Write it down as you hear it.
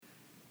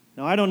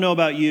Now, I don't know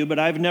about you, but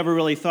I've never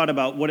really thought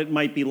about what it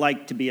might be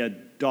like to be a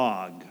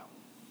dog.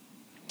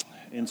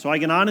 And so I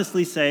can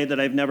honestly say that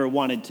I've never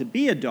wanted to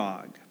be a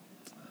dog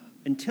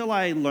until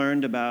I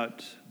learned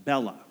about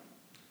Bella.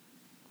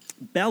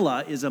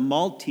 Bella is a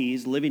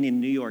Maltese living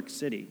in New York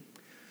City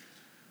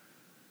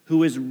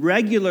who is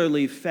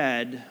regularly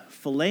fed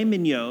filet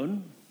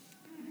mignon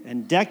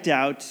and decked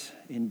out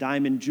in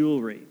diamond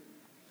jewelry.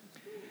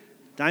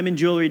 Diamond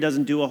jewelry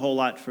doesn't do a whole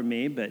lot for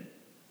me, but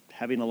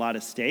having a lot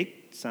of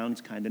steak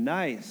sounds kind of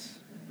nice.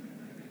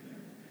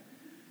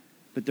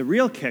 But the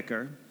real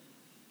kicker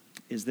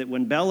is that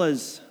when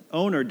Bella's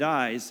owner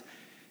dies,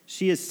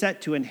 she is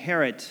set to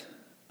inherit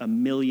 $1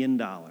 million.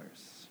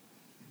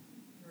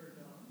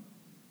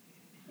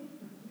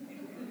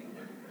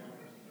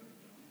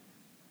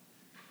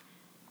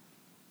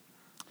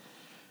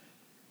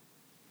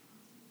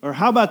 Or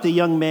how about the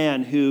young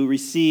man who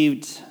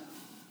received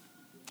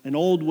an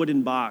old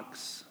wooden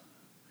box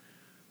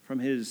from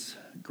his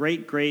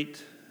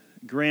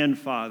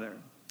great-great-grandfather?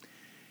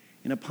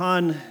 And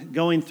upon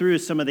going through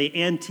some of the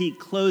antique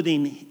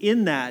clothing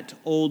in that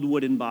old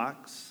wooden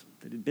box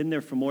that had been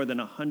there for more than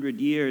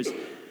 100 years,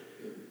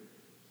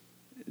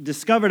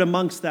 discovered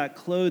amongst that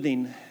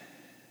clothing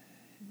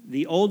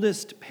the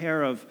oldest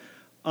pair of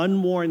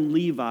unworn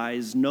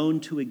Levi's known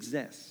to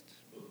exist,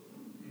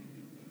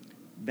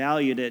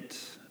 valued at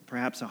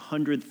perhaps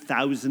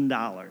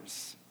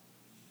 $100,000.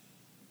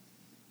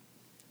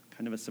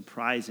 Kind of a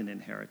surprising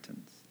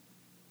inheritance.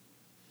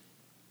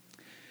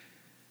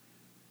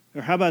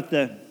 Or how about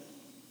the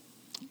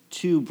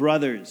two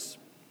brothers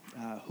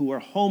who were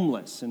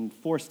homeless and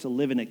forced to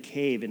live in a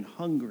cave in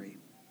Hungary?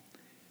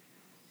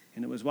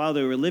 And it was while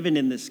they were living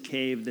in this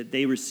cave that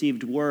they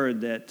received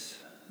word that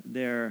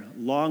their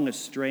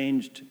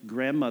long-estranged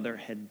grandmother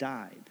had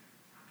died.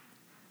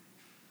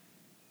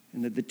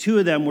 And that the two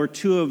of them were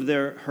two of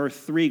her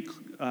three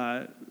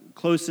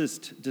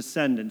closest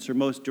descendants, or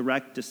most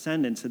direct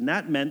descendants. And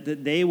that meant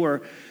that they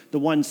were the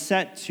ones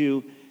set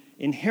to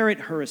inherit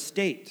her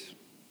estate,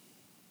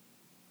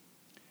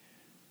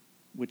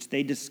 which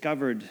they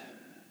discovered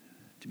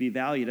to be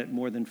valued at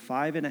more than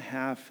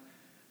 $5.5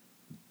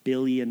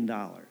 billion.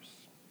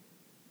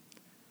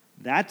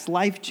 That's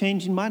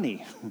life-changing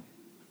money.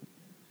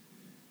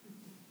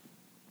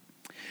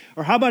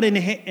 Or how about an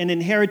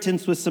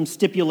inheritance with some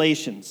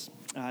stipulations?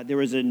 There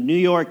was a New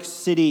York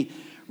City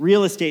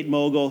real estate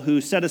mogul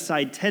who set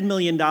aside $10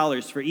 million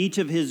for each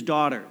of his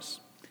daughters.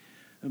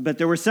 But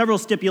there were several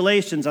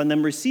stipulations on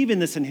them receiving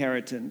this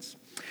inheritance.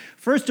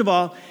 First of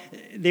all,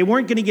 they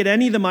weren't going to get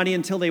any of the money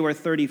until they were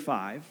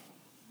 35.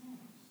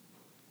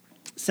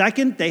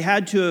 Second, they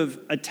had to have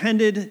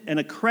attended an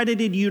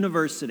accredited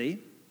university.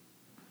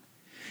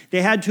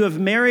 They had to have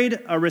married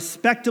a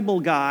respectable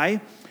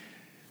guy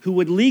who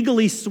would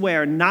legally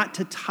swear not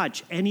to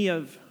touch any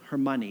of her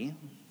money.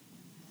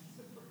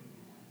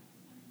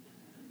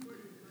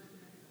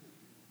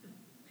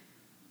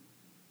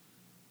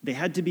 They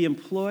had to be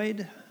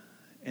employed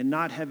and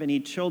not have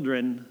any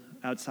children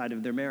outside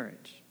of their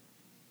marriage.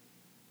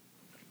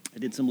 I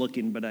did some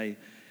looking, but I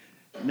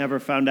never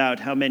found out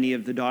how many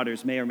of the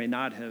daughters may or may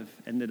not have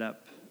ended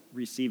up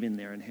receiving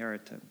their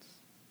inheritance.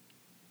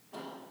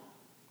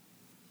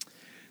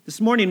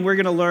 This morning, we're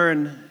going to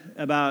learn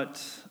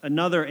about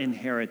another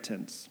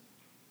inheritance,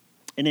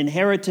 an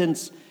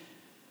inheritance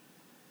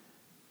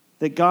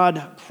that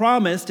God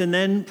promised and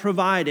then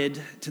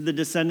provided to the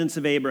descendants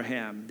of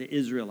Abraham, the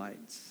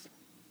Israelites.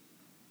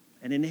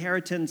 An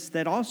inheritance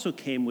that also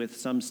came with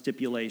some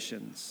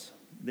stipulations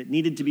that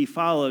needed to be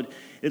followed,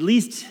 at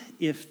least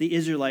if the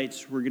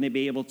Israelites were going to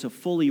be able to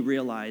fully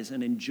realize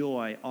and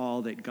enjoy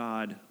all that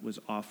God was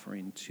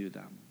offering to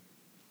them.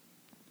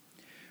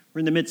 We're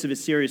in the midst of a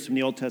series from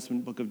the Old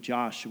Testament book of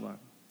Joshua.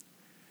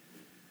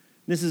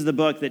 This is the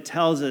book that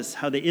tells us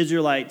how the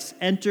Israelites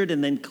entered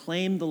and then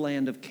claimed the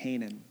land of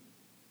Canaan.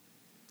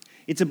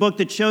 It's a book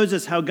that shows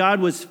us how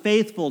God was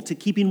faithful to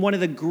keeping one of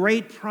the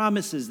great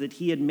promises that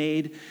he had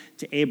made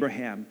to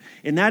Abraham,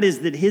 and that is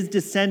that his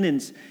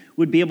descendants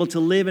would be able to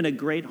live in a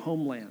great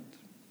homeland.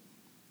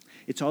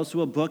 It's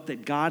also a book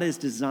that God has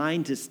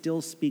designed to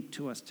still speak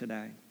to us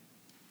today.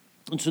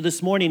 And so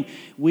this morning,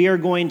 we are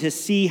going to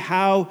see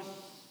how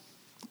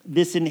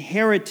this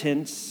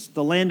inheritance,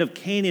 the land of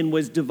Canaan,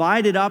 was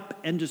divided up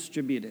and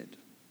distributed.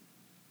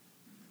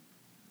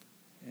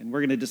 And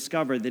we're going to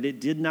discover that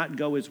it did not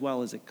go as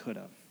well as it could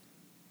have.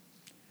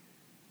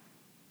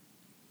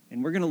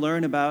 And we're going to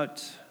learn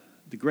about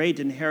the great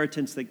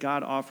inheritance that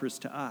God offers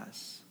to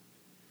us.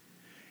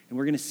 And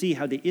we're going to see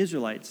how the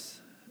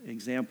Israelites'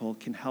 example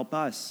can help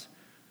us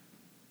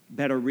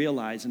better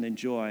realize and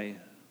enjoy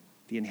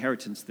the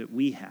inheritance that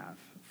we have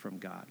from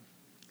God.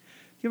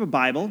 If you have a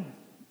Bible,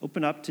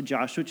 open up to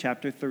Joshua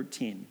chapter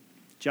 13.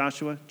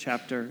 Joshua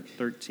chapter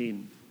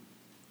 13.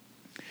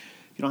 If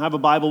you don't have a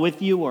Bible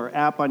with you or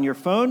app on your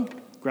phone,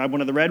 grab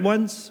one of the red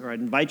ones, or I'd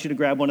invite you to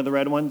grab one of the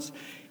red ones,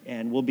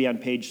 and we'll be on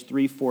page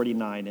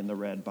 349 in the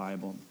red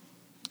Bible.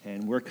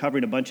 And we're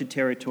covering a bunch of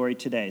territory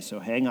today, so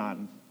hang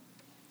on.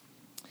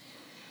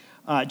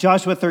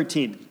 Joshua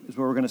 13 is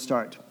where we're going to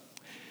start.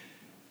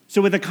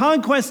 So with the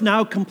conquest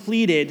now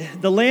completed,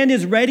 the land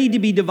is ready to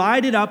be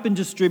divided up and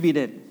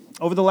distributed.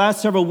 Over the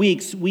last several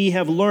weeks, we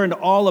have learned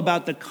all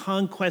about the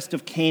conquest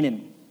of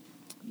Canaan.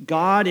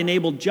 God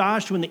enabled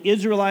Joshua and the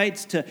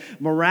Israelites to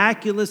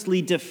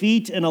miraculously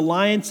defeat an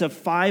alliance of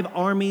 5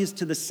 armies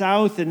to the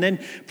south and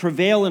then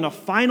prevail in a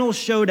final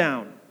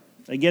showdown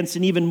against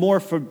an even more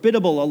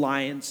formidable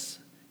alliance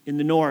in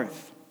the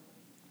north.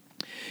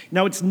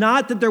 Now, it's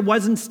not that there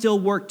wasn't still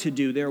work to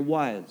do. There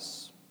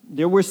was.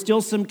 There were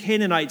still some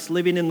Canaanites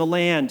living in the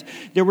land.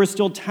 There were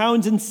still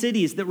towns and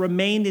cities that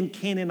remained in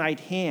Canaanite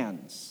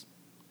hands.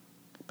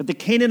 But the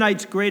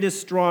Canaanites' greatest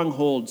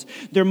strongholds,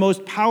 their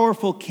most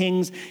powerful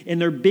kings,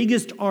 and their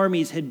biggest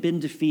armies had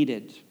been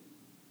defeated.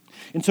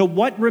 And so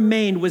what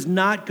remained was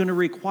not going to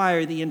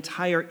require the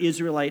entire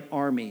Israelite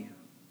army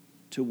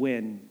to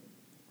win.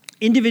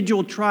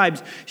 Individual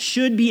tribes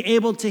should be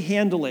able to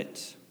handle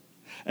it,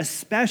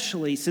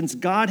 especially since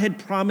God had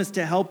promised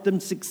to help them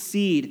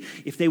succeed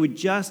if they would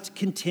just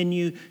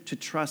continue to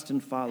trust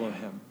and follow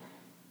him.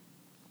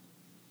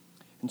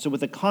 And so with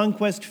the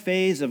conquest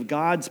phase of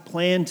God's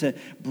plan to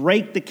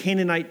break the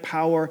Canaanite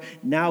power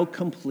now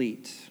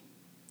complete,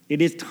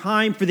 it is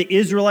time for the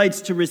Israelites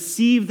to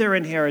receive their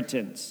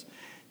inheritance,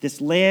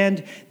 this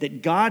land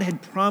that God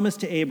had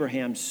promised to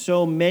Abraham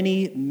so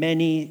many,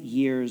 many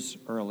years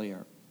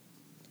earlier.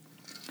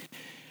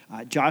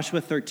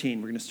 Joshua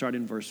 13, we're going to start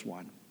in verse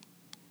 1.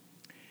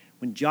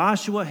 When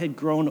Joshua had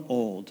grown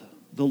old,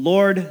 the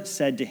Lord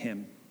said to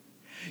him,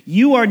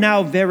 "You are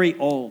now very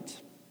old,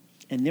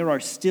 and there are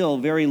still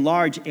very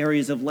large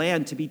areas of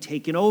land to be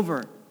taken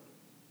over.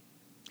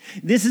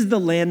 This is the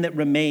land that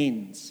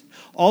remains,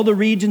 all the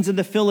regions of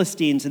the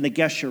Philistines and the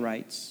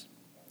Geshurites,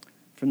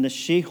 from the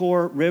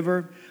Shihor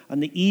River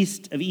on the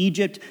east of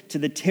Egypt to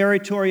the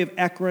territory of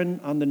Ekron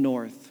on the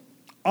north.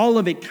 All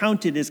of it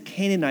counted as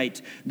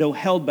Canaanite, though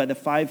held by the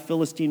 5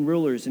 Philistine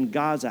rulers in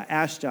Gaza,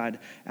 Ashdod,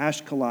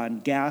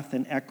 Ashkelon, Gath,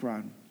 and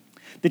Ekron.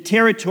 The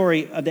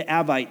territory of the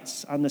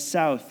Avites on the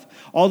south,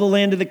 all the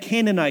land of the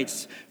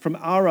Canaanites, from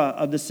Ara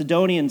of the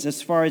Sidonians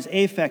as far as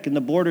Aphek and the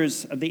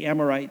borders of the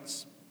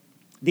Amorites.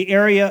 The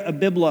area of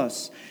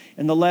Byblos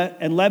and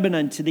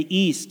Lebanon to the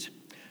east,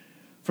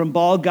 from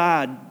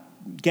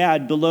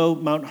Baal-Gad below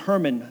Mount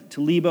Hermon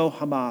to Lebo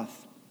Hamath.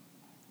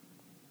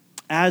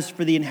 As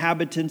for the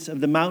inhabitants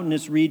of the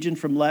mountainous region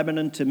from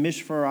Lebanon to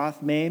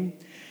Mishpharoth-Maim,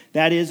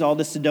 that is, all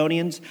the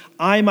Sidonians,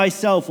 I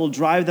myself will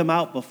drive them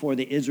out before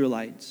the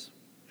Israelites.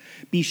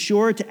 Be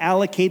sure to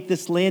allocate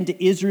this land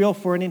to Israel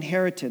for an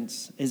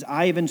inheritance, as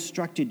I have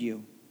instructed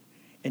you,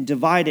 and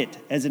divide it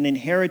as an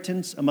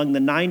inheritance among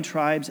the 9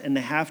 tribes and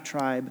the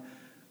half-tribe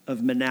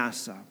of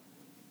Manasseh."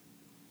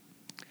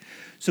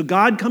 So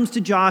God comes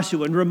to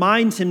Joshua and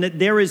reminds him that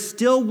there is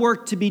still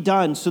work to be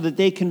done so that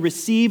they can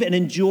receive and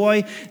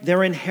enjoy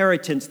their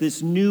inheritance,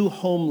 this new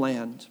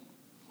homeland.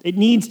 It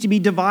needs to be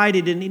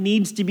divided and it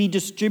needs to be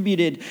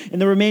distributed,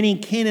 and the remaining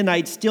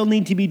Canaanites still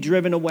need to be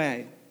driven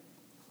away.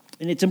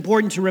 And it's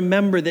important to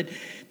remember that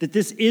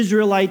this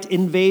Israelite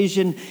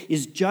invasion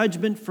is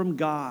judgment from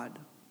God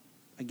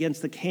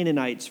against the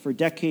Canaanites for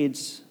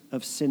decades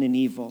of sin and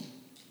evil.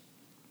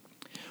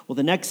 Well,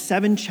 the next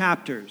 7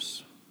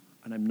 chapters,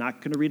 and I'm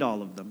not going to read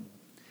all of them,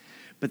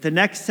 but the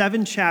next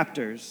 7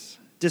 chapters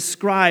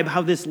describe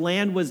how this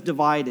land was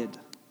divided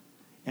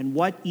and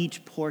what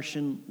each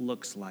portion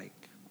looks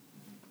like.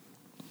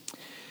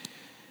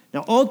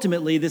 Now,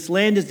 ultimately, this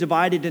land is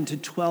divided into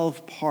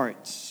 12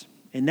 parts,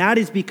 and that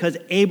is because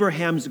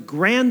Abraham's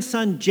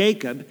grandson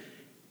Jacob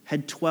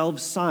had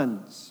 12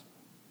 sons,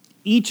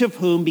 each of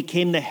whom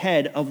became the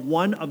head of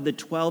one of the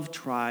 12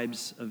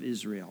 tribes of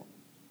Israel.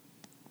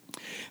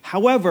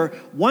 However,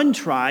 one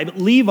tribe,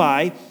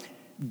 Levi,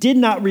 did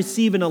not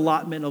receive an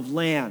allotment of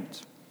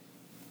land.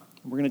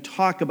 We're going to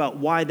talk about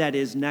why that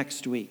is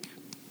next week.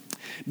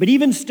 But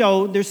even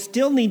so, there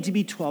still need to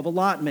be 12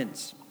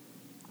 allotments.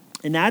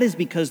 And that is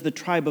because the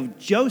tribe of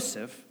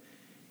Joseph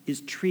is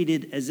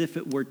treated as if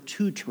it were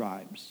 2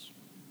 tribes.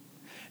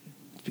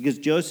 It's because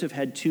Joseph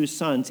had 2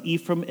 sons,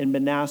 Ephraim and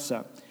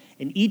Manasseh,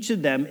 and each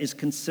of them is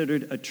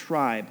considered a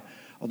tribe,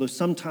 although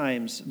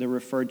sometimes they're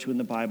referred to in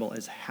the Bible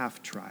as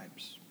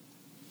half-tribes.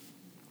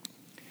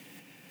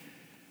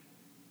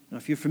 Now,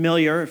 if you're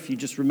familiar, if you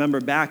just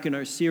remember back in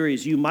our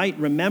series, you might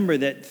remember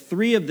that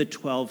 3 of the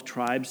 12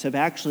 tribes have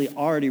actually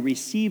already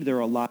received their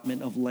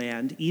allotment of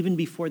land even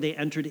before they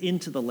entered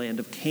into the land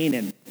of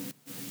Canaan.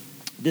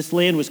 This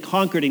land was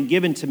conquered and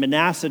given to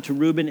Manasseh, to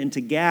Reuben, and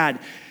to Gad,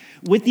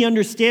 with the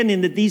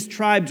understanding that these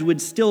tribes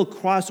would still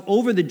cross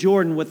over the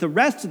Jordan with the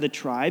rest of the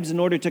tribes in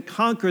order to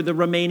conquer the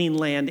remaining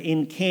land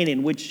in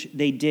Canaan, which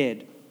they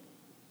did.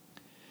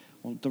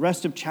 Well, the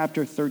rest of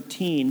chapter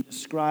 13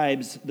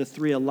 describes the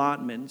 3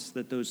 allotments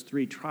that those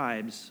 3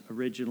 tribes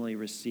originally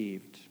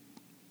received.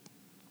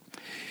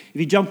 If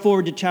you jump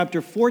forward to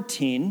chapter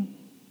 14,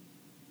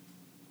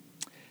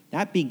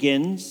 that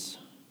begins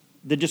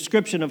the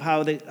description of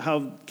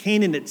how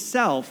Canaan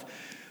itself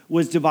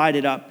was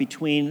divided up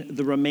between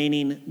the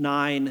remaining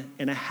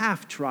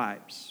 9.5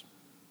 tribes.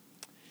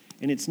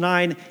 And it's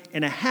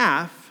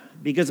 9.5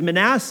 because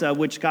Manasseh,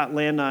 which got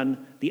land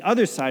on the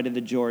other side of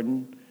the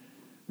Jordan,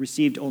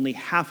 received only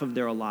half of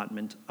their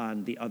allotment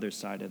on the other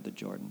side of the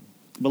Jordan.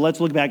 But let's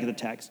look back at the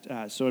text.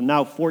 So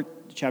now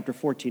chapter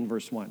 14,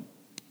 verse 1.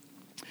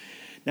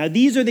 Now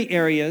these are the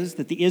areas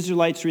that the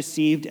Israelites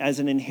received as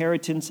an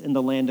inheritance in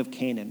the land of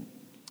Canaan,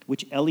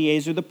 which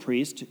Eleazar the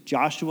priest,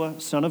 Joshua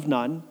son of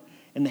Nun,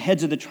 and the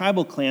heads of the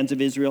tribal clans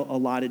of Israel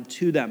allotted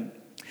to them.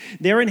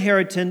 Their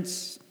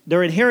inheritances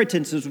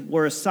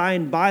were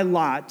assigned by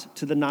lot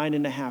to the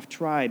 9.5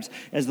 tribes,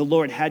 as the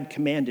Lord had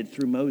commanded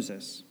through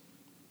Moses.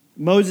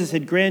 Moses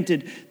had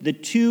granted the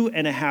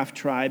 2.5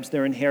 tribes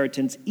their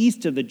inheritance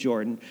east of the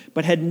Jordan,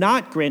 but had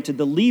not granted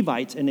the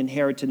Levites an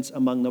inheritance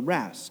among the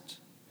rest.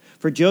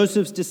 For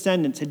Joseph's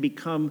descendants had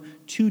become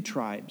 2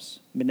 tribes,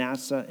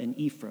 Manasseh and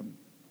Ephraim.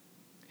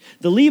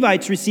 The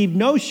Levites received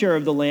no share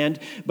of the land,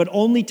 but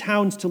only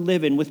towns to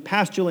live in, with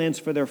pasture lands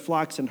for their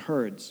flocks and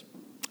herds.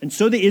 And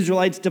so the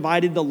Israelites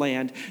divided the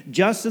land,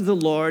 just as the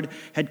Lord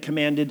had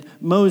commanded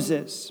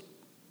Moses.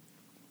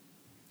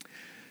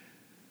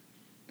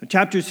 Now,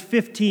 chapters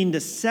 15 to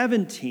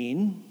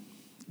 17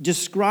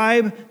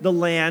 describe the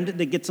land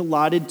that gets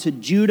allotted to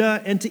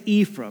Judah and to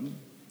Ephraim,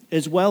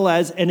 as well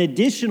as an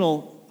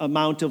additional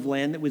amount of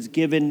land that was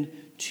given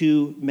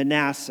to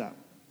Manasseh.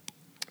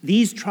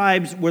 These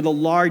tribes were the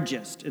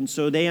largest, and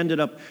so they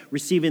ended up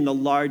receiving the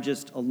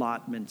largest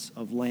allotments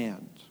of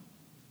land.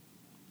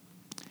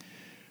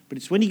 But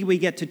it's when we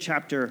get to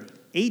chapter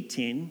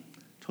 18,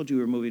 I told you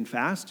we were moving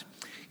fast.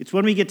 It's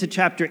when we get to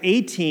chapter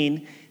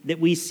 18 that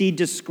we see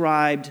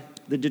described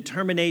the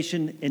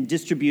determination and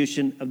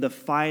distribution of the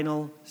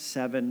final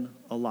 7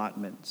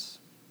 allotments.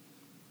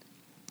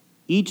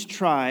 Each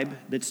tribe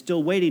that's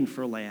still waiting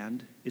for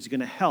land is going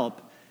to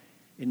help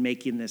in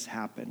making this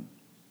happen.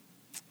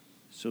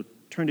 So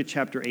turn to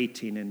chapter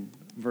 18 and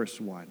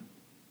verse 1.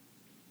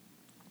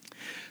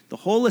 The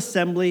whole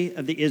assembly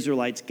of the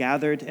Israelites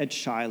gathered at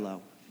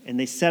Shiloh, and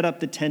they set up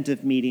the tent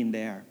of meeting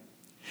there.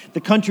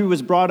 The country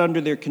was brought under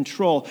their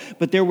control,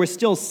 but there were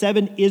still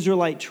 7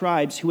 Israelite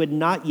tribes who had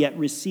not yet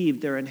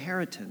received their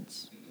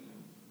inheritance.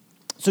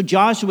 So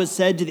Joshua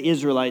said to the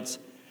Israelites,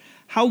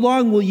 "How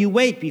long will you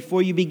wait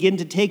before you begin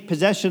to take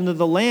possession of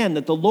the land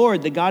that the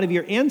Lord, the God of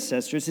your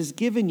ancestors, has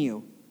given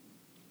you?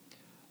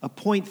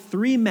 Appoint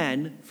 3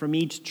 men from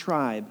each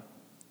tribe.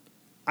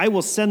 I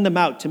will send them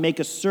out to make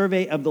a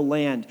survey of the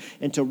land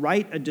and to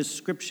write a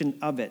description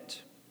of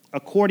it,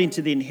 according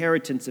to the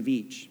inheritance of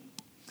each.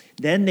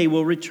 Then they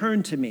will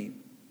return to me.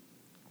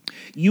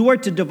 You are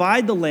to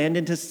divide the land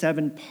into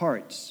 7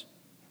 parts.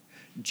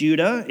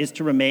 Judah is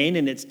to remain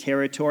in its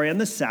territory on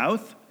the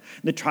south,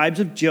 the tribes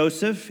of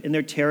Joseph in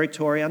their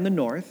territory on the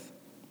north.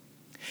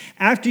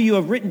 After you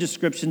have written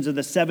descriptions of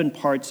the 7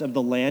 parts of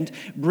the land,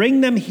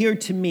 bring them here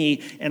to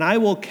me, and I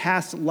will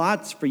cast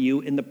lots for you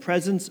in the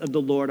presence of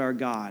the Lord our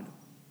God.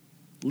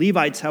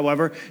 Levites,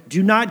 however,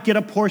 do not get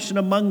a portion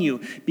among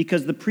you,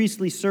 because the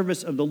priestly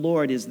service of the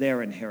Lord is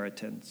their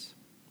inheritance.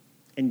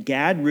 And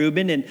Gad,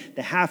 Reuben, and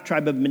the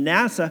half-tribe of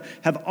Manasseh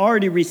have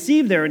already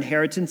received their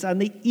inheritance on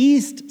the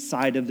east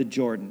side of the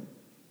Jordan.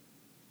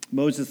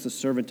 Moses, the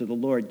servant of the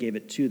Lord, gave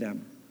it to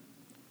them.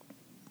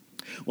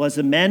 Well, as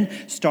the men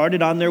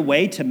started on their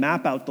way to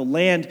map out the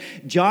land,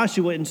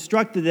 Joshua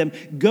instructed them,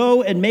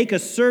 "Go and make a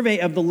survey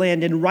of the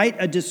land and write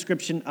a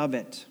description of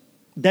it.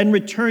 Then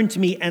return to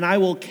me, and I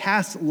will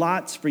cast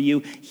lots for you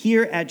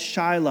here at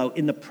Shiloh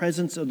in the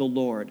presence of the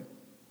Lord."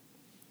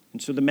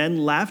 And so the men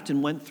left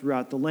and went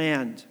throughout the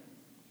land.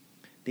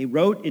 They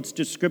wrote its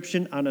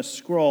description on a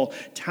scroll,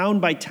 town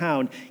by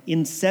town,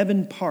 in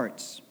 7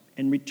 parts,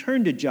 and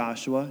returned to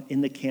Joshua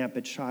in the camp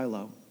at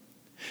Shiloh.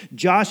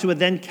 Joshua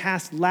then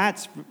cast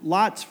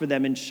lots for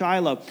them in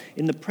Shiloh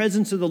in the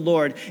presence of the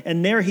Lord,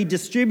 and there he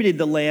distributed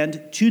the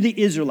land to the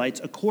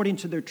Israelites according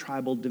to their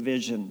tribal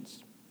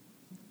divisions.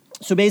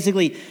 So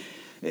basically,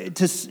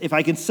 if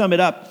I can sum it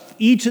up,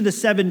 each of the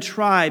 7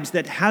 tribes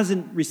that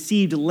hasn't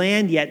received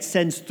land yet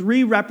sends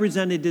 3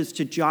 representatives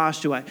to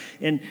Joshua.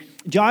 And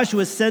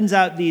Joshua sends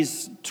out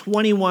these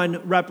 21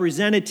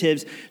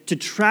 representatives to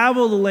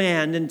travel the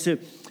land and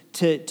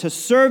to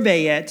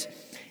survey it,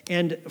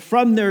 and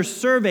from their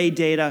survey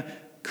data,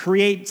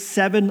 create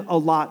 7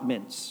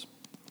 allotments.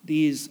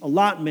 These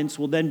allotments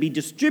will then be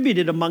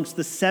distributed amongst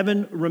the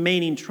 7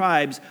 remaining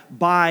tribes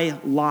by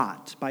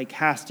lot, by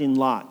casting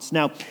lots.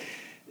 Now,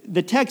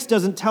 the text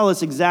doesn't tell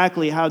us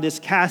exactly how this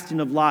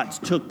casting of lots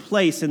took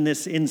place in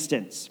this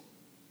instance.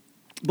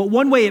 But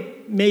one way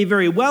it may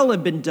very well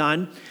have been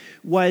done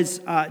was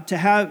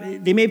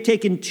they may have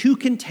taken 2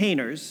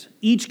 containers,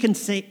 each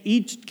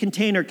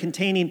container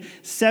containing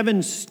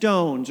 7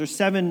 stones or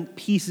 7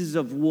 pieces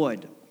of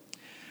wood.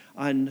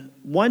 On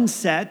one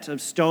set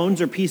of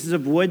stones or pieces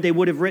of wood, they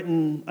would have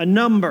written a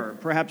number,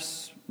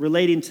 perhaps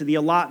relating to the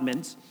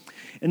allotments.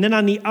 And then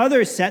on the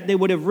other set, they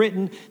would have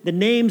written the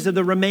names of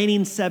the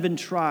remaining 7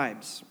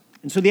 tribes.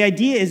 And so the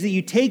idea is that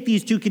you take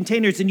these 2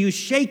 containers and you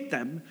shake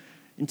them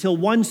until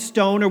 1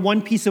 stone or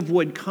 1 piece of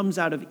wood comes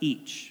out of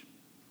each.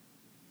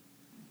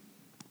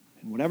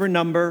 And whatever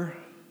number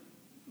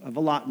of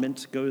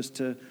allotment goes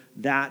to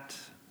that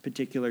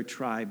particular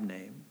tribe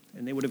name.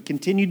 And they would have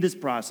continued this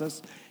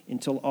process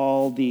until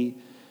all the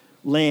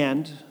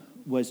land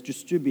was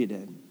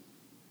distributed.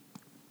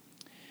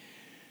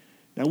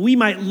 Now, we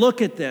might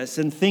look at this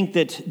and think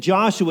that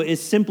Joshua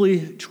is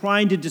simply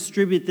trying to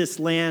distribute this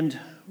land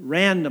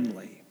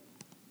randomly.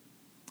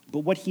 But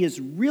what he is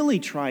really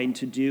trying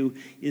to do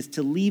is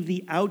to leave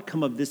the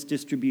outcome of this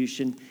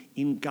distribution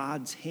in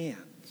God's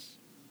hands.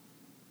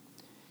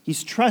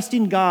 He's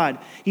trusting God.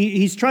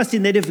 He's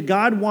trusting that if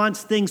God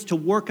wants things to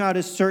work out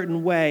a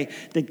certain way,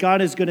 that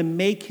God is going to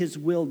make his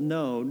will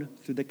known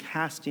through the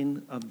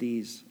casting of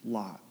these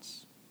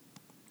lots.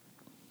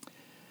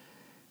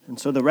 And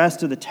so the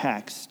rest of the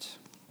text,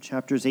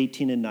 chapters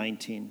 18 and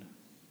 19,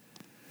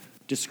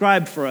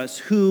 describe for us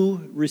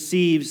who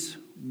receives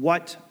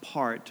what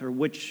part or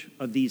which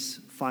of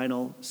these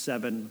final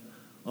 7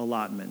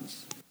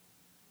 allotments.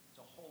 It's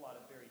a whole lot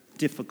of very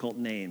difficult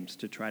names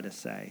to try to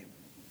say.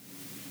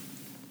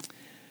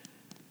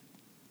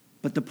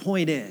 But the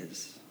point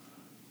is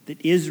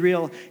that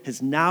Israel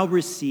has now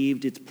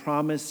received its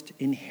promised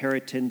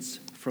inheritance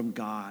from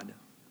God.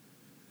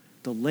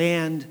 The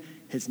land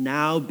has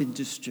now been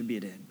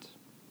distributed.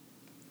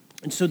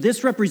 And so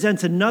this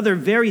represents another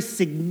very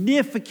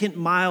significant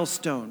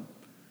milestone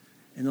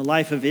in the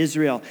life of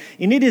Israel.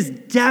 And it is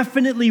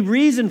definitely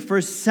reason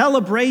for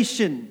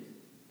celebration.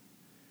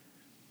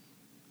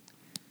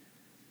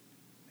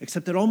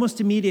 Except that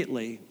almost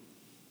immediately,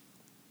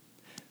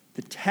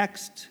 the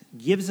text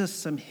gives us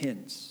some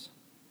hints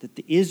that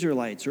the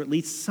Israelites, or at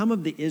least some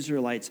of the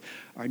Israelites,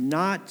 are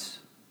not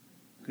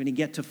going to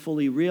get to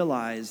fully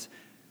realize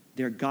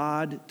their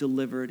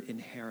God-delivered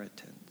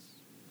inheritance.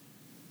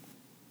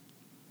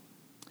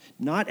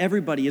 Not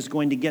everybody is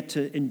going to get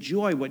to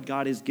enjoy what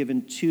God has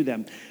given to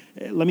them.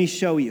 Let me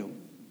show you.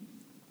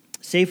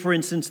 Say, for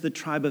instance, the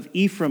tribe of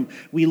Ephraim.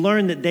 We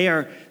learn that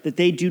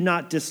they do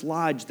not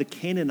dislodge the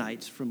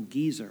Canaanites from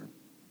Gezer.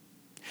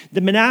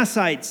 The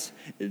Manassites,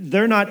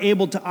 they're not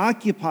able to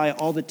occupy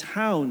all the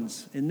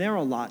towns in their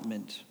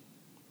allotment.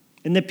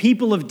 And the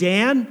people of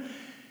Dan,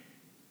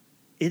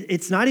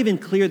 it's not even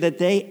clear that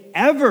they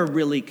ever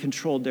really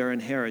controlled their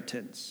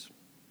inheritance.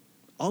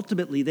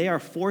 Ultimately, they are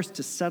forced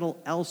to settle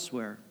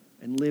elsewhere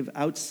and live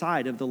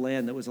outside of the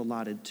land that was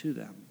allotted to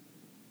them.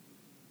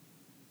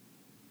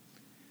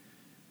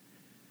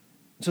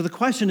 So the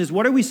question is,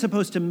 what are we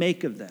supposed to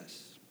make of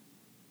this?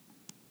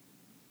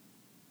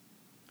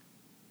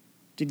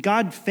 Did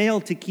God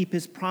fail to keep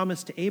his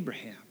promise to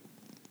Abraham,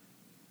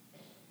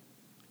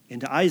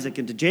 and to Isaac,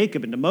 and to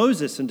Jacob, and to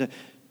Moses, and to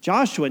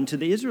Joshua, and to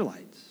the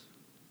Israelites?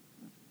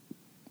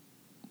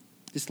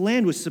 This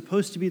land was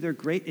supposed to be their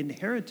great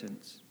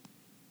inheritance.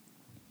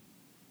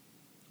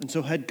 And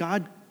so had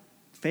God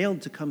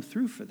failed to come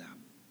through for them?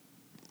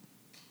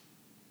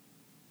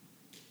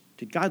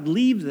 Did God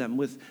leave them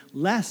with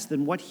less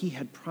than what he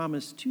had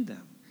promised to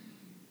them?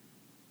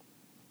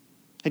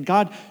 Had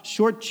God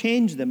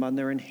shortchanged them on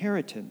their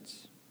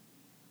inheritance?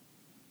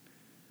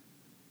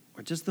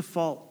 Or does the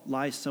fault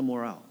lie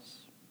somewhere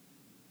else?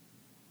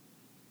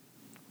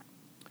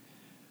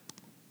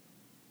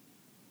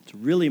 It's a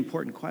really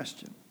important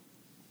question.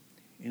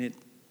 And it's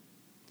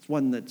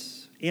one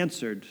that's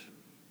answered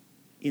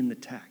in the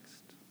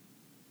text.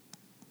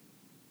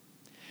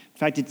 In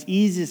fact, it's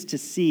easiest to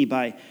see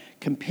by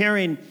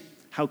comparing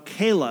how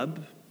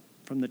Caleb,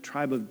 from the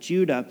tribe of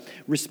Judah,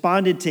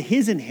 responded to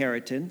his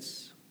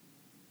inheritance,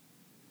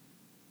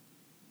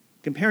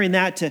 comparing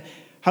that to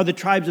how the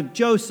tribes of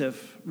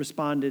Joseph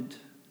responded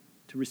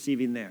to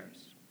receiving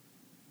theirs.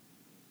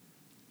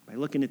 By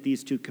looking at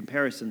these two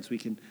comparisons, we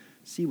can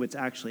see what's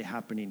actually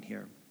happening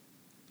here.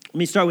 Let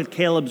me start with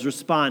Caleb's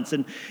response.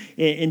 And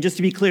just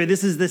to be clear,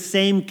 this is the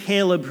same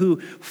Caleb who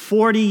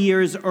 40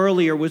 years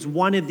earlier was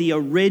one of the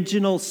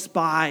original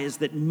spies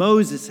that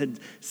Moses had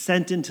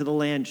sent into the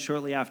land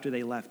shortly after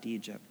they left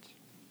Egypt.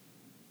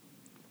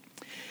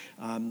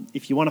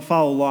 If you want to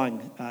follow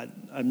along,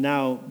 I'm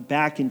now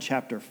back in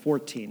chapter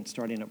 14,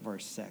 starting at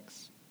verse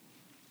 6.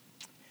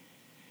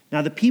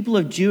 Now the people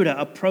of Judah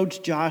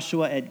approached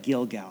Joshua at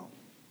Gilgal.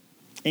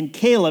 And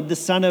Caleb, the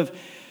son of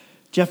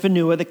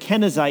Jephunneh the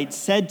Kenizzite,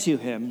 said to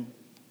him,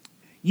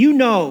 "You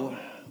know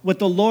what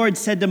the Lord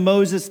said to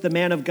Moses, the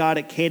man of God,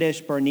 at Kadesh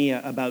Barnea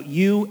about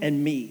you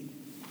and me."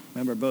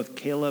 Remember, both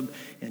Caleb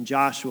and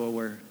Joshua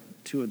were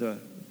two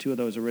of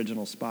those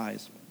original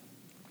spies.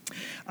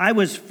 "I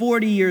was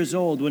 40 years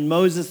old when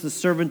Moses, the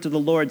servant of the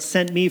Lord,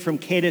 sent me from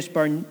Kadesh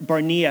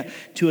Barnea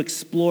to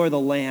explore the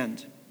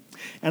land.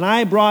 And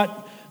I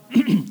brought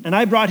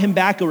him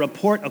back a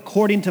report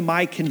according to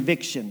my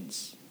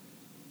convictions.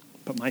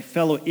 But my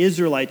fellow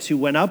Israelites who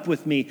went up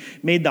with me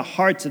made the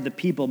hearts of the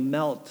people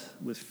melt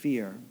with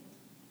fear.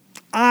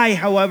 I,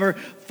 however,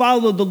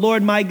 followed the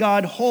Lord my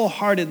God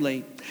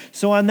wholeheartedly.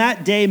 So on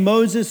that day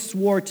Moses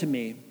swore to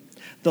me,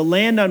 'The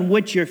land on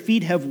which your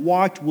feet have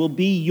walked will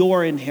be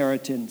your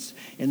inheritance,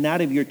 and that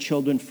of your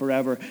children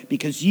forever,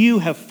 because you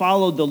have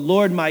followed the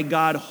Lord my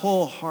God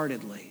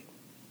wholeheartedly.'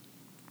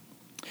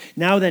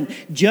 Now then,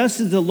 just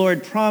as the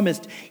Lord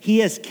promised, he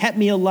has kept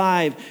me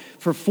alive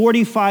for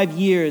 45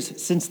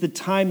 years since the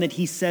time that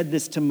he said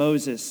this to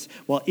Moses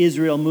while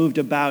Israel moved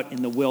about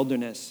in the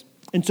wilderness.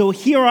 And so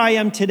here I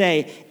am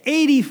today,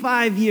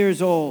 85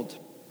 years old,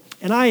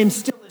 and I am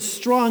still as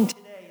strong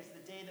today as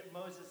the day that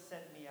Moses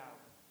sent me out.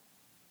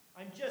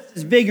 I'm just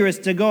as vigorous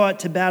to go out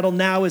to battle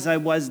now as I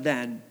was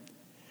then.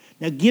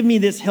 Now give me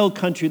this hill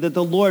country that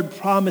the Lord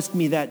promised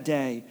me that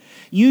day.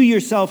 You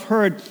yourself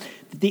heard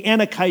that the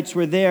Anakites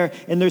were there,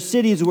 and their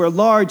cities were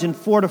large and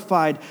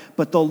fortified.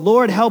 But the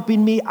Lord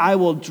helping me, I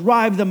will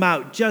drive them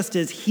out, just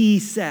as he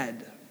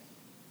said.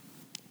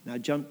 Now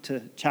jump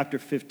to chapter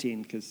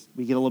 15, because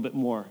we get a little bit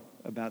more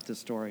about this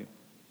story.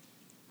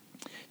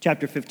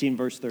 Chapter 15,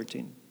 verse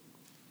 13.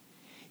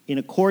 In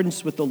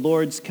accordance with the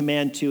Lord's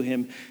command to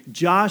him,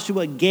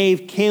 Joshua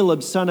gave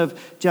Caleb, son of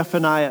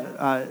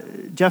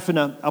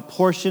Jephunneh, a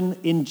portion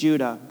in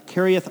Judah,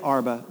 Kiriath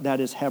Arba, that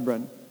is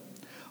Hebron.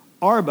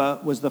 Arba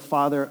was the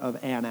father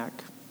of Anak.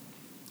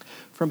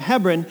 From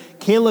Hebron,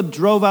 Caleb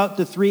drove out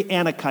the three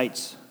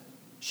Anakites,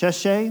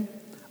 Sheshai,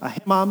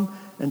 Ahiman,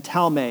 and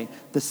Talmai,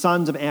 the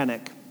sons of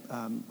Anak,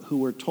 who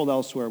were told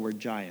elsewhere were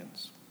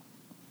giants.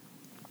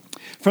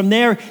 From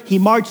there, he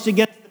marched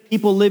against the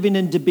people living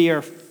in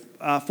Debir,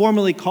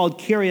 formerly called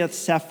Kiriath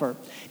Sefer.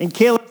 And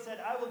Caleb said,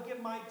 I will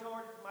give my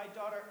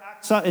daughter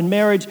Aksah in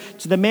marriage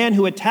to the man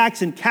who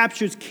attacks and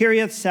captures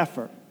Kiriath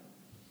Sefer.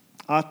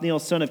 Othniel,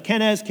 son of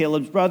Kenaz,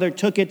 Caleb's brother,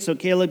 took it, so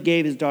Caleb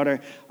gave his daughter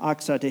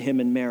Aksah to him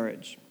in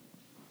marriage.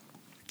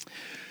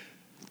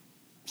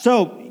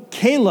 So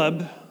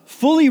Caleb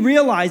fully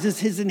realizes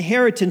his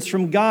inheritance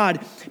from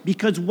God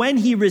because when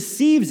he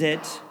receives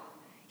it,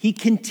 he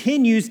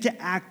continues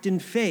to act in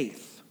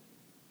faith.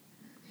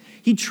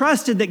 He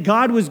trusted that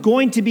God was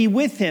going to be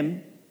with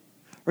him,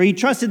 or he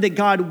trusted that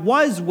God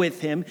was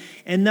with him,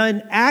 and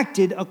then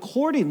acted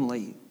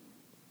accordingly.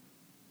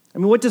 I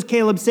mean, what does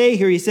Caleb say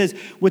here? He says,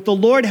 with the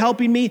Lord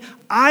helping me,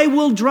 I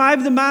will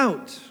drive them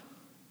out,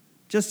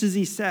 just as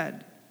he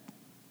said.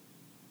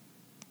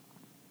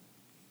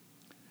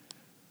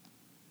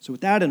 So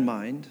with that in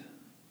mind,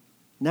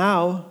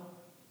 now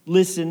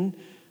listen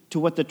to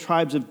what the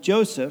tribes of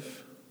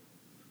Joseph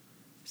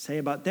say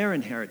about their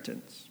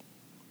inheritance.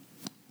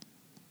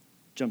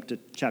 Jump to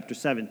chapter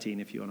 17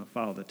 if you want to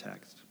follow the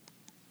text.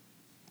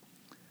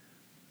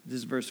 This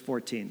is verse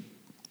 14.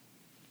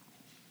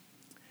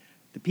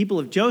 The people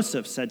of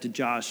Joseph said to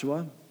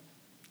Joshua,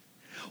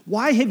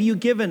 why have you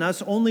given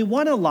us only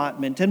one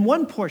allotment and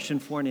one portion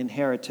for an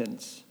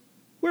inheritance?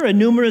 We're a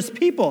numerous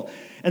people,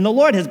 and the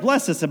Lord has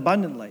blessed us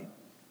abundantly.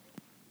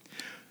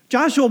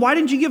 Joshua, why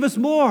didn't you give us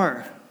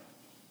more?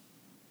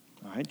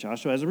 All right,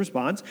 Joshua has a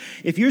response.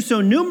 If you're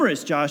so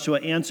numerous, Joshua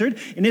answered,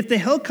 and if the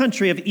hill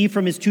country of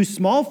Ephraim is too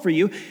small for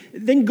you,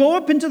 then go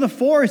up into the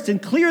forest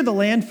and clear the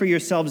land for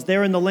yourselves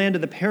there in the land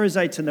of the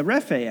Perizzites and the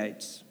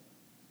Rephaites.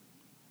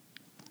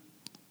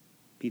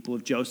 People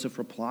of Joseph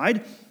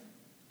replied,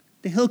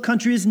 the hill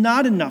country is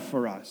not enough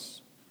for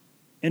us.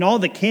 And all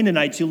the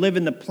Canaanites who live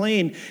in the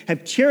plain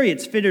have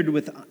chariots fitted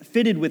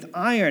with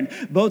iron,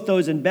 both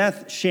those in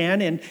Beth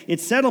Shan and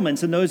its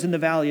settlements and those in the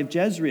valley of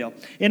Jezreel.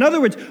 In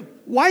other words,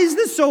 why is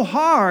this so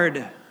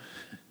hard?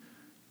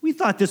 We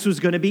thought this was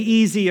going to be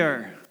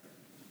easier.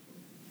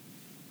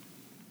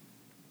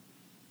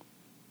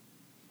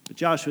 But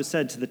Joshua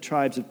said to the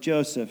tribes of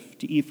Joseph,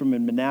 to Ephraim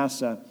and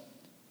Manasseh,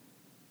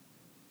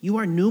 you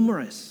are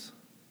numerous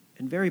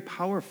and very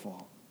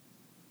powerful.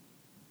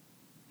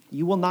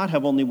 You will not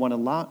have only one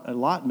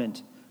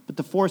allotment, but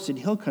the forested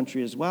hill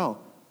country as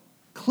well.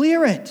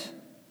 Clear it,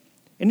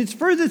 and its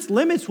furthest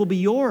limits will be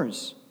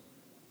yours.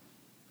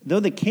 Though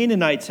the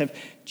Canaanites have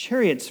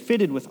chariots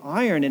fitted with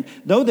iron, and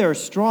though they are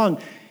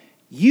strong,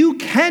 you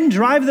can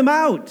drive them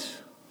out.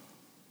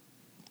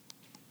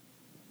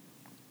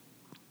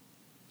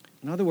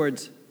 In other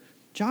words,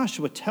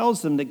 Joshua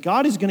tells them that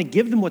God is going to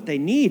give them what they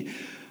need,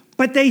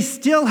 but they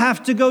still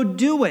have to go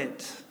do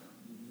it.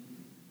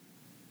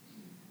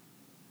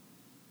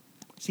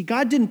 See,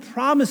 God didn't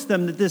promise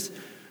them that this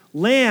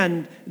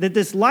land, that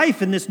this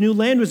life in this new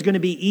land was going to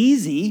be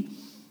easy.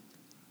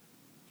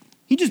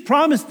 He just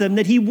promised them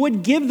that he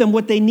would give them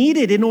what they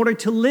needed in order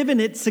to live in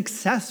it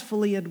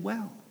successfully and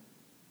well.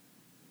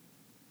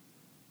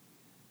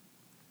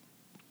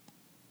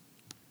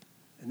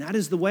 And that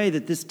is the way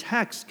that this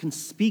text can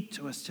speak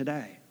to us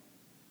today.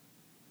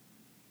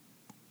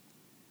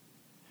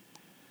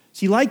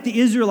 See, like the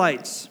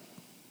Israelites,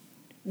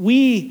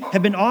 we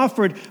have been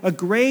offered a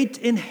great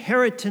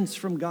inheritance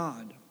from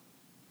God.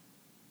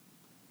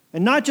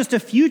 And not just a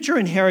future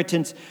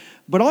inheritance,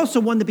 but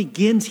also one that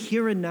begins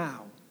here and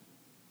now.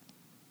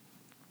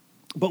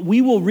 But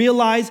we will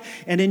realize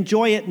and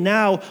enjoy it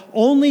now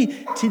only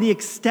to the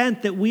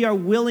extent that we are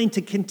willing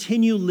to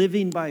continue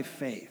living by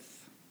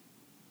faith.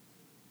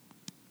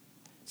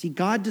 See,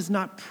 God does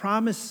not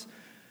promise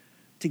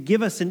to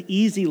give us an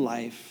easy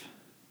life,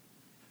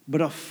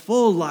 but a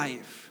full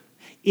life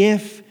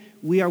if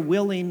we are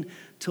willing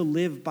to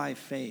live by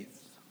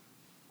faith.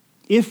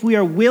 if we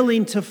are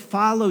willing to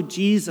follow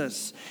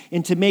Jesus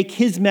and to make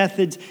his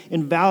methods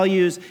and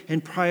values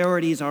and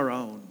priorities our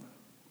own.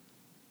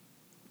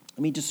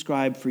 Let me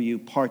describe for you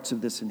parts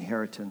of this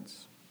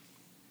inheritance.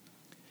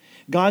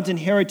 God's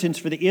inheritance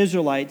for the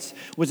Israelites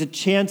was a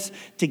chance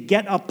to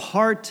get a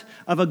part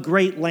of a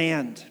great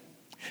land.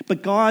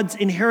 But God's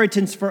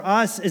inheritance for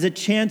us is a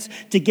chance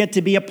to get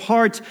to be a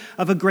part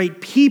of a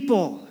great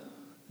people,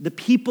 the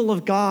people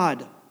of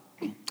God,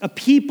 a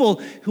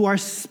people who are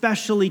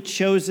specially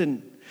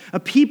chosen, a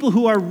people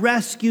who are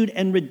rescued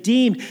and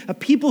redeemed, a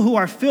people who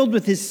are filled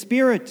with his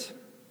Spirit,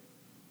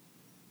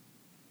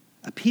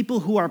 a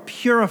people who are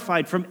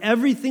purified from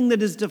everything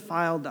that has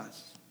defiled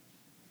us,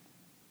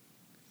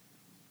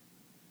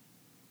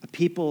 a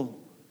people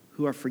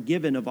who are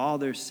forgiven of all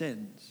their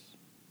sins.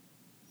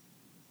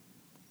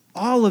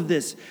 All of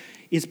this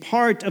is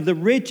part of the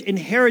rich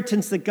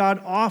inheritance that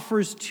God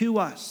offers to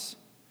us.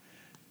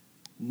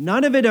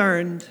 None of it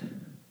earned,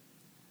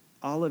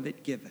 all of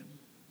it given.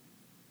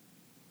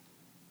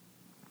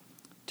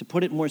 To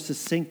put it more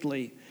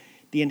succinctly,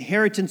 the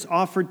inheritance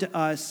offered to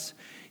us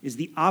is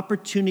the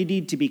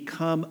opportunity to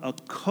become a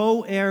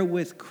co-heir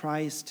with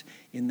Christ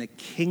in the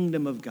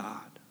kingdom of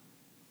God.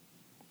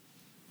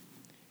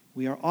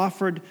 We are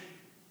offered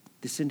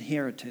this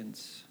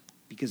inheritance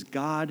because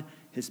God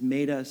has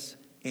made us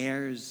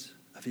heirs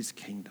of his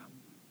kingdom.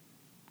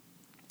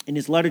 In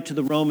his letter to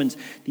the Romans,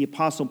 the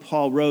Apostle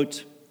Paul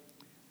wrote,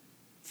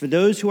 "For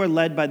those who are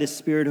led by the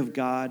Spirit of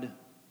God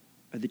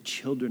are the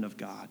children of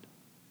God.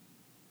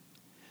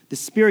 The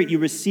Spirit you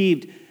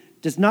received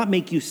does not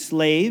make you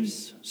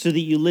slaves so that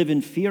you live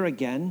in fear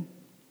again.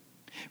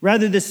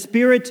 Rather, the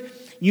Spirit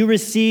you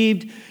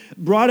received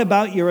brought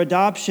about your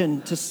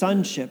adoption to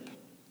sonship.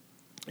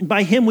 And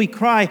by him we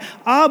cry,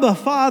 'Abba,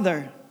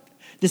 Father.'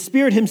 The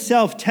Spirit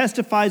himself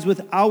testifies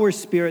with our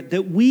spirit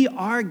that we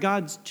are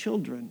God's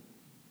children.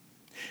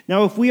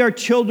 Now, if we are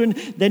children,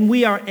 then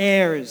we are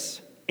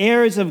heirs,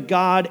 heirs of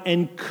God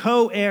and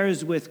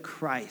co-heirs with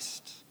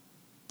Christ,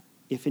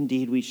 if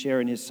indeed we share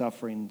in his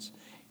sufferings,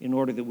 in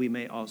order that we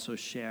may also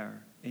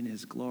share in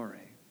his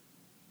glory."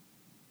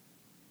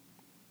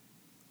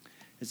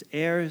 As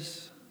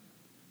heirs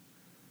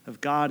of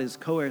God, as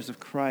co-heirs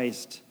of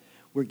Christ,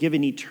 we're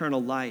given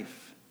eternal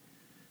life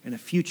and a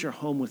future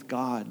home with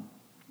God.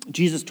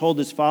 Jesus told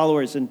his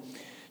followers in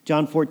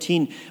John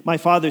 14, "My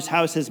Father's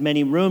house has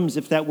many rooms.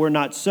 If that were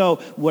not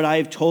so, would I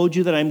have told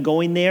you that I'm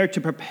going there to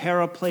prepare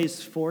a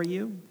place for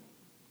you?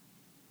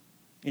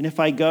 And if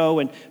I go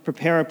and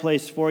prepare a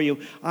place for you,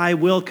 I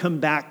will come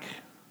back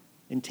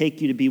and take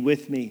you to be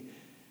with me,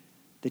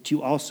 that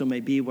you also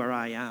may be where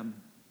I am."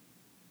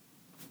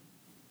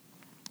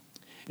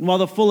 And while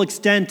the full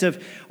extent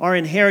of our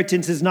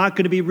inheritance is not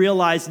going to be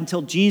realized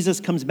until Jesus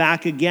comes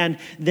back again,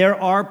 there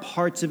are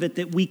parts of it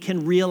that we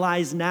can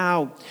realize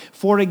now.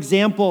 For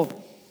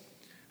example,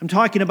 I'm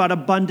talking about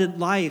abundant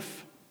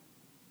life.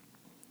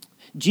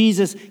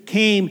 Jesus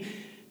came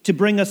to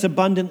bring us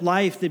abundant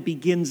life that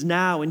begins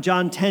now. In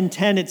John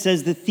 10:10, it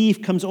says, "The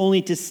thief comes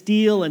only to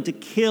steal and to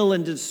kill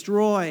and to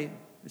destroy."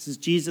 This is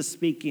Jesus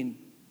speaking.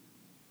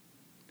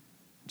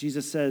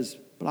 Jesus says,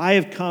 "But I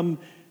have come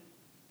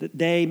that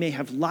they may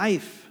have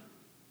life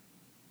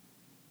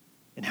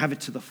and have it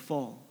to the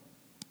full."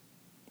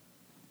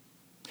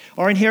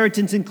 Our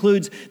inheritance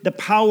includes the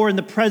power and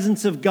the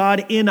presence of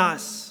God in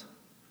us,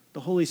 the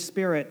Holy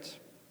Spirit.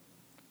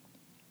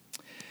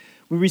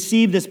 We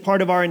receive this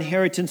part of our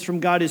inheritance from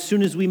God as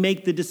soon as we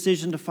make the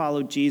decision to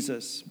follow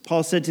Jesus.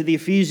 Paul said to the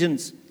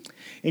Ephesians,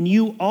 "And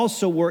you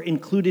also were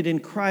included in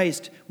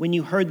Christ when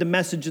you heard the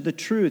message of the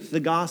truth, the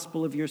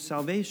gospel of your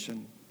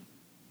salvation.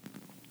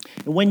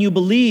 And when you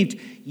believed,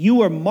 you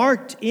were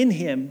marked in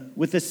him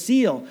with a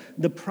seal,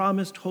 the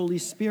promised Holy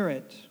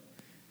Spirit,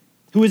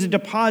 who is a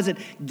deposit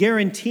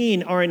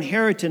guaranteeing our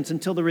inheritance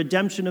until the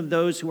redemption of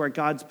those who are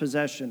God's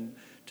possession,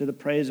 to the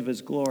praise of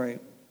his glory."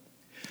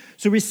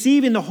 So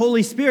receiving the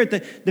Holy Spirit,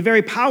 the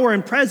very power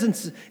and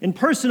presence and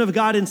person of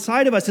God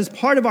inside of us, is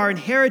part of our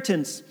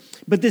inheritance.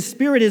 But this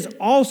Spirit is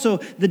also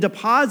the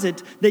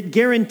deposit that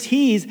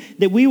guarantees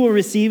that we will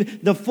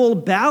receive the full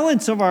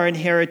balance of our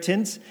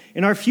inheritance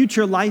in our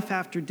future life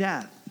after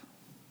death.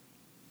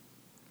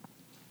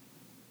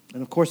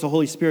 And of course, the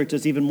Holy Spirit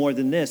does even more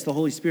than this. The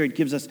Holy Spirit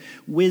gives us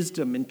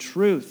wisdom and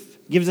truth,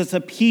 gives us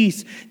a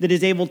peace that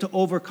is able to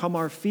overcome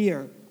our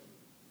fear.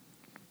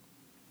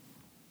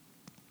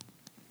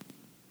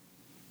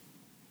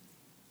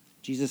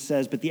 Jesus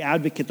says, "But the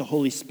advocate, the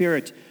Holy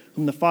Spirit,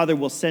 whom the Father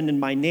will send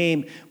in my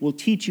name, will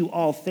teach you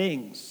all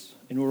things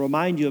and will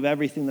remind you of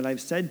everything that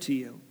I've said to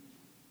you.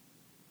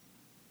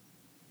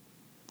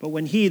 But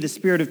when he, the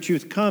Spirit of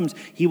truth, comes,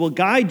 he will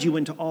guide you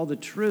into all the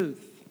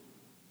truth.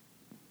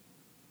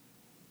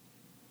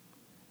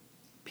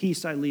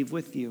 Peace I leave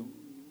with you.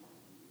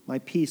 My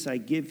peace I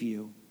give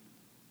you.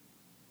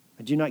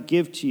 I do not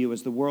give to you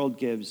as the world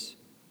gives.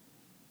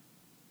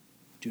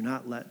 Do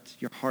not let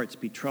your hearts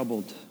be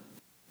troubled,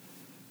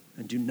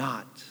 and do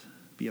not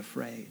be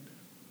afraid."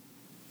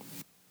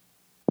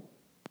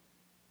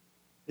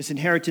 This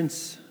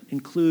inheritance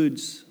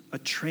includes a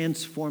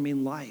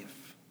transforming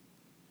life.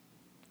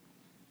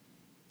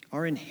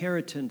 Our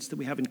inheritance that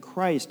we have in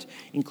Christ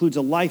includes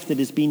a life that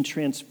is being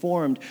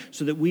transformed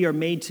so that we are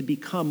made to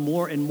become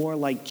more and more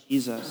like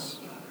Jesus.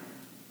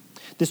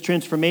 This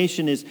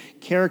transformation is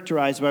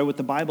characterized by what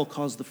the Bible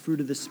calls the fruit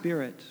of the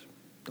Spirit,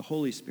 the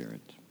Holy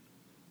Spirit.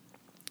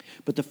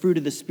 But the fruit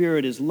of the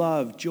Spirit is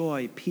love,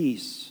 joy,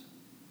 peace,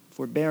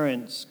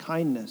 forbearance,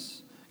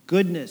 kindness,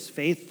 goodness,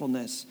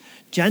 faithfulness,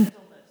 gentleness,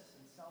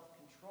 and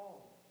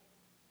self-control.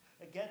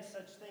 Against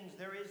such things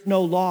there is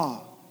no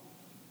law.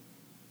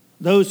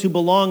 Those who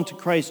belong to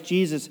Christ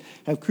Jesus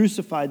have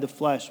crucified the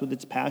flesh with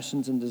its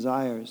passions and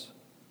desires.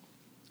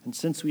 And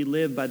since we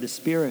live by the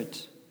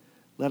Spirit,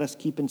 let us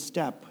keep in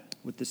step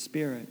with the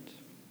Spirit.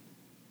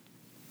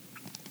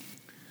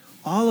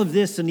 All of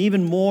this and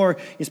even more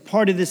is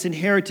part of this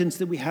inheritance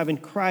that we have in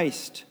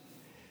Christ.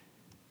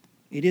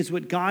 It is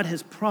what God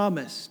has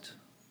promised,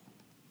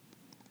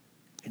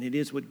 and it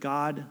is what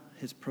God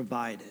has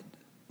provided.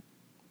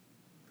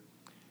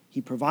 He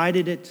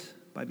provided it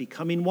by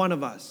becoming one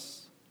of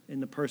us in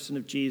the person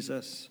of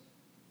Jesus.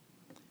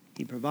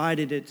 He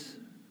provided it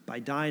by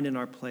dying in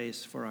our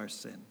place for our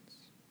sins.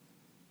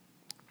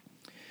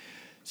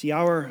 See,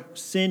 our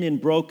sin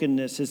and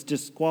brokenness has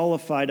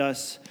disqualified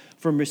us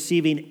from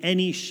receiving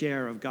any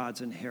share of God's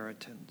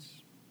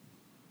inheritance.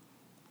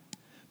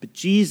 But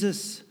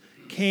Jesus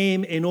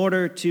came in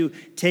order to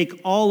take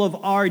all of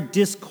our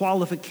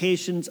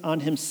disqualifications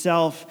on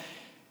himself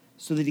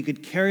so that he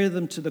could carry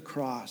them to the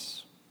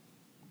cross.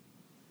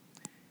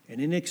 And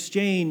in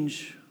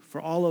exchange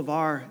for all of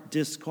our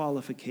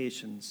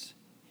disqualifications,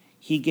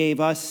 he gave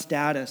us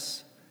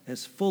status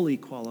as fully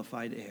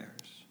qualified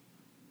heirs.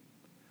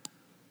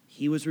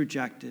 He was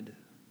rejected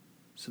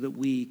so that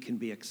we can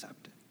be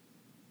accepted.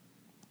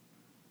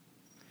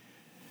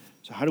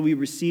 So how do we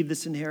receive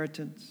this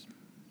inheritance?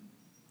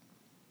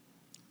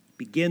 It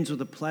begins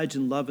with a pledge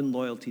in love and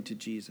loyalty to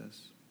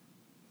Jesus.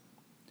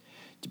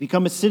 To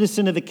become a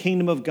citizen of the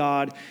kingdom of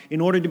God, in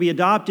order to be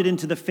adopted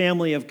into the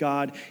family of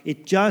God,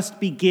 it just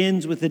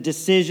begins with a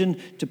decision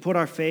to put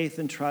our faith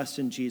and trust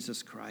in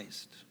Jesus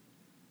Christ.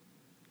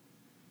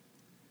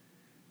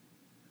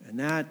 And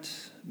that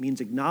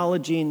means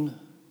acknowledging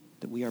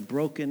that we are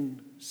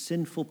broken,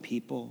 sinful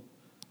people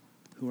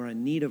who are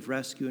in need of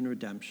rescue and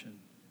redemption.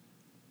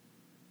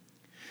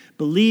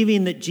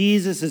 Believing that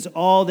Jesus is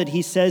all that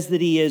he says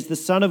that he is, the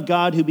Son of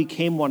God who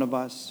became one of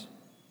us.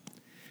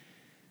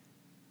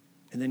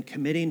 And then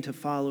committing to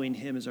following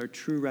him as our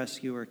true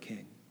rescuer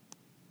king.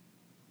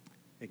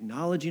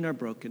 Acknowledging our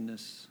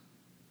brokenness,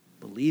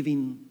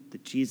 believing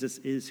that Jesus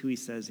is who he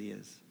says he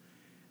is,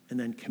 and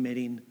then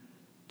committing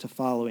to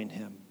following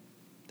him.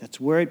 That's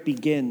where it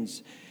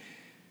begins.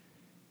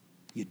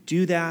 You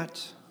do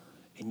that,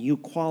 and you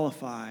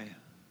qualify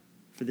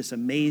for this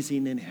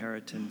amazing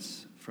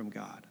inheritance from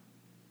God.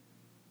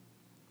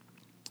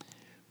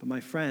 But my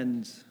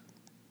friends,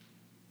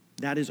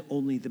 that is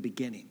only the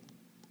beginning.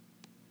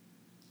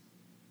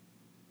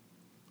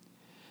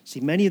 See,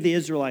 many of the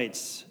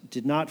Israelites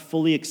did not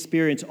fully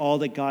experience all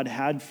that God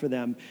had for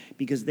them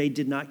because they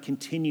did not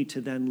continue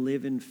to then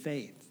live in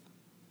faith.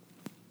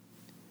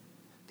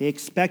 They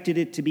expected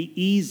it to be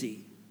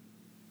easy,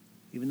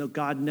 even though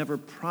God never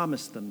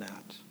promised them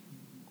that.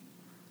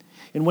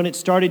 And when it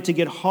started to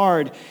get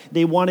hard,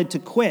 they wanted to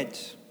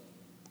quit,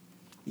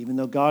 even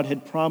though God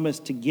had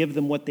promised to give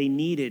them what they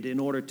needed in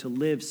order to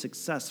live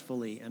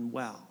successfully and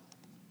well.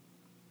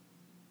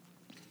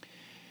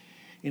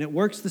 And it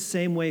works the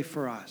same way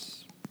for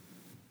us.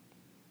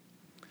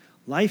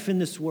 Life in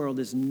this world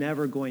is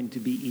never going to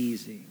be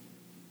easy.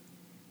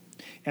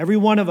 Every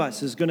one of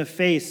us is going to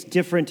face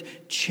different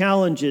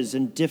challenges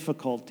and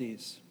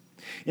difficulties.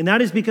 And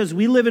that is because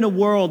we live in a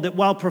world that,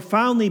 while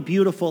profoundly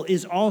beautiful,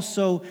 is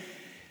also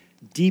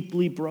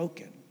deeply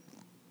broken.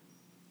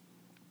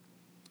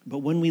 But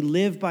when we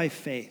live by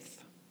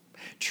faith,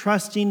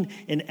 trusting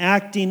and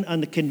acting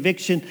on the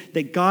conviction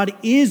that God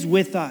is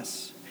with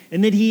us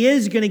and that he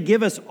is going to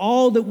give us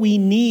all that we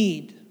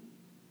need,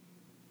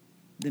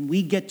 then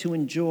we get to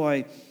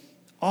enjoy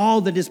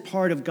all that is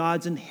part of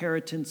God's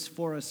inheritance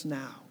for us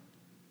now.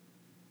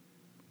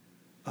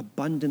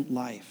 Abundant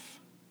life.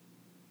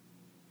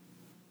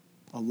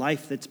 A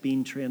life that's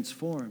being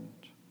transformed.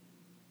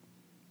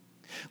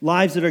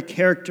 Lives that are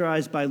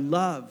characterized by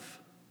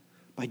love,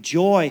 by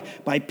joy,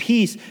 by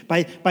peace,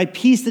 by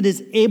peace that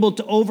is able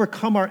to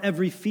overcome our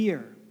every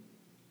fear.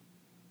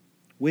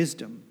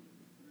 Wisdom,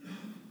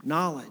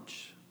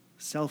 knowledge,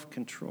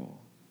 self-control.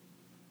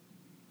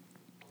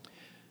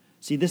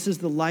 See, this is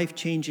the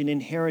life-changing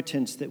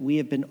inheritance that we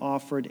have been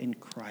offered in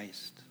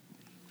Christ.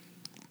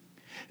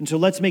 And so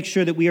let's make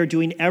sure that we are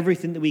doing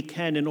everything that we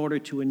can in order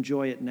to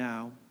enjoy it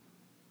now.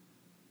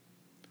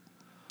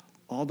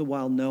 All the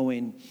while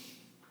knowing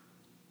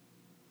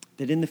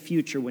that in the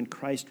future, when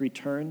Christ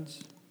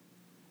returns,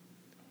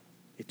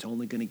 it's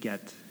only going to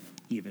get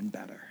even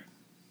better.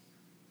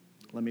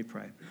 Let me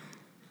pray.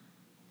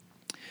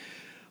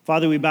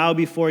 Father, we bow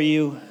before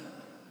you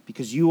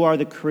because you are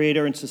the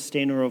creator and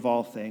sustainer of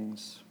all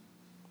things.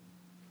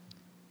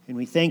 And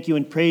we thank you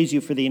and praise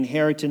you for the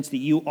inheritance that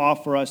you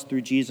offer us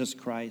through Jesus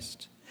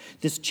Christ.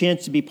 this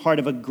chance to be part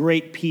of a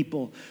great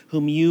people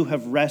whom you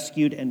have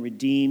rescued and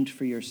redeemed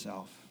for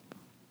yourself.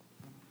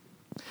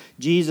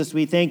 Jesus,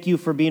 we thank you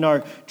for being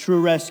our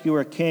true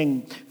rescuer,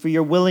 King, for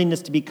your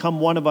willingness to become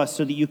one of us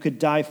so that you could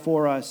die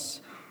for us,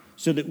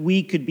 so that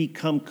we could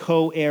become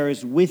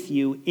co-heirs with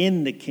you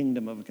in the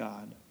kingdom of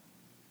God.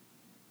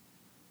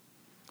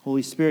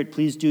 Holy Spirit,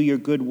 please do your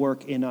good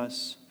work in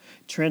us,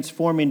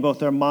 transforming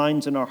both our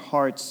minds and our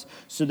hearts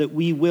so that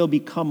we will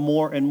become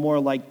more and more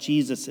like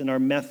Jesus in our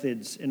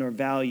methods, in our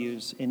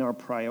values, in our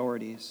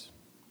priorities.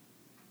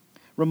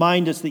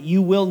 Remind us that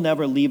you will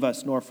never leave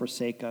us nor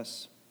forsake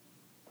us,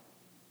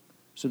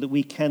 so that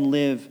we can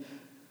live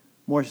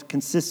more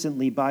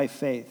consistently by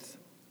faith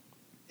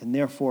and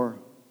therefore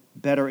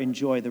better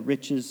enjoy the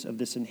riches of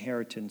this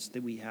inheritance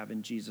that we have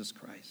in Jesus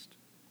Christ.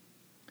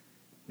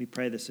 We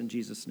pray this in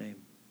Jesus' name.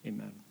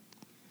 Amen.